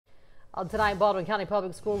Tonight, Baldwin County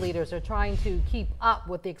public school leaders are trying to keep up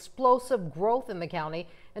with the explosive growth in the county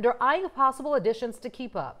and are eyeing possible additions to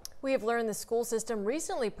keep up. We have learned the school system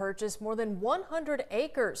recently purchased more than 100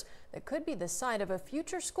 acres that could be the site of a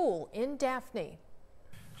future school in Daphne.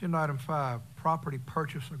 Agenda item 5, property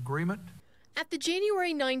purchase agreement. At the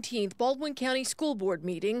January 19th Baldwin County School Board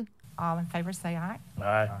meeting, all in favor say aye.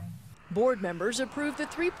 Aye. board members approved the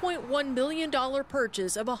 $3.1 million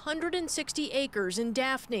purchase of 160 acres in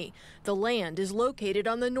Daphne. The land is located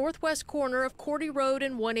on the northwest corner of Cordy Road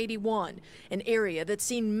and 181, an area that's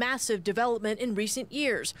seen massive development in recent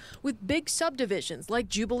years, with big subdivisions like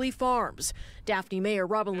Jubilee Farms. Daphne Mayor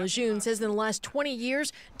Robin Lejeune says in the last 20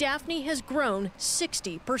 years, Daphne has grown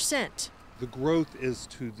 60%. The growth is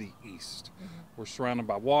to the east. We're surrounded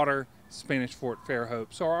by water, Spanish Fort Fairhope,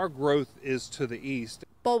 so our growth is to the east.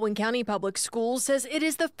 Baldwin County Public Schools says it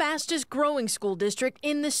is the fastest growing school district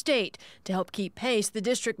in the state. To help keep pace, the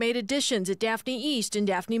district made additions at Daphne East and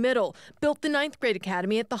Daphne Middle, built the 9th grade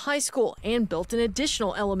academy at the high school, and built an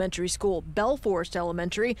additional elementary school, Bell Forest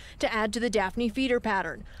Elementary, to add to the Daphne feeder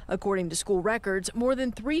pattern. According to school records, more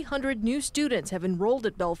than 300 new students have enrolled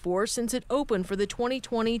at Bell Forest since it opened for the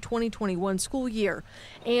 2020-2021 school year.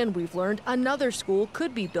 And we've learned another school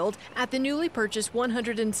could be built at the newly purchased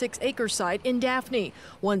 106-acre site in Daphne.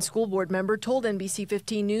 One school board member told NBC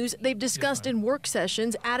 15 News they've discussed in work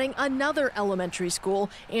sessions adding another elementary school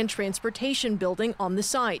and transportation building on the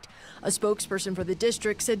site. A spokesperson for the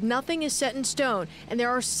district said nothing is set in stone and there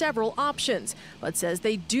are several options, but says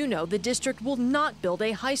they do know the district will not build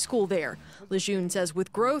a high school there. Lejeune says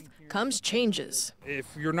with growth comes changes. If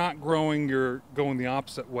you're not growing, you're going the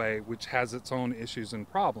opposite way, which has its own issues and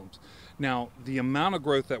problems. Now, the amount of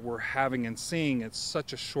growth that we're having and seeing in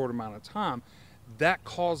such a short amount of time, that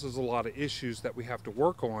causes a lot of issues that we have to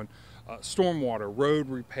work on, stormwater, road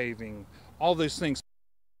repaving, all those things.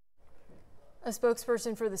 A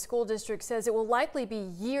spokesperson for the school district says it will likely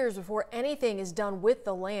be years before anything is done with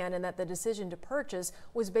the land and that the decision to purchase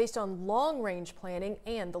was based on long-range planning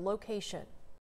and the location.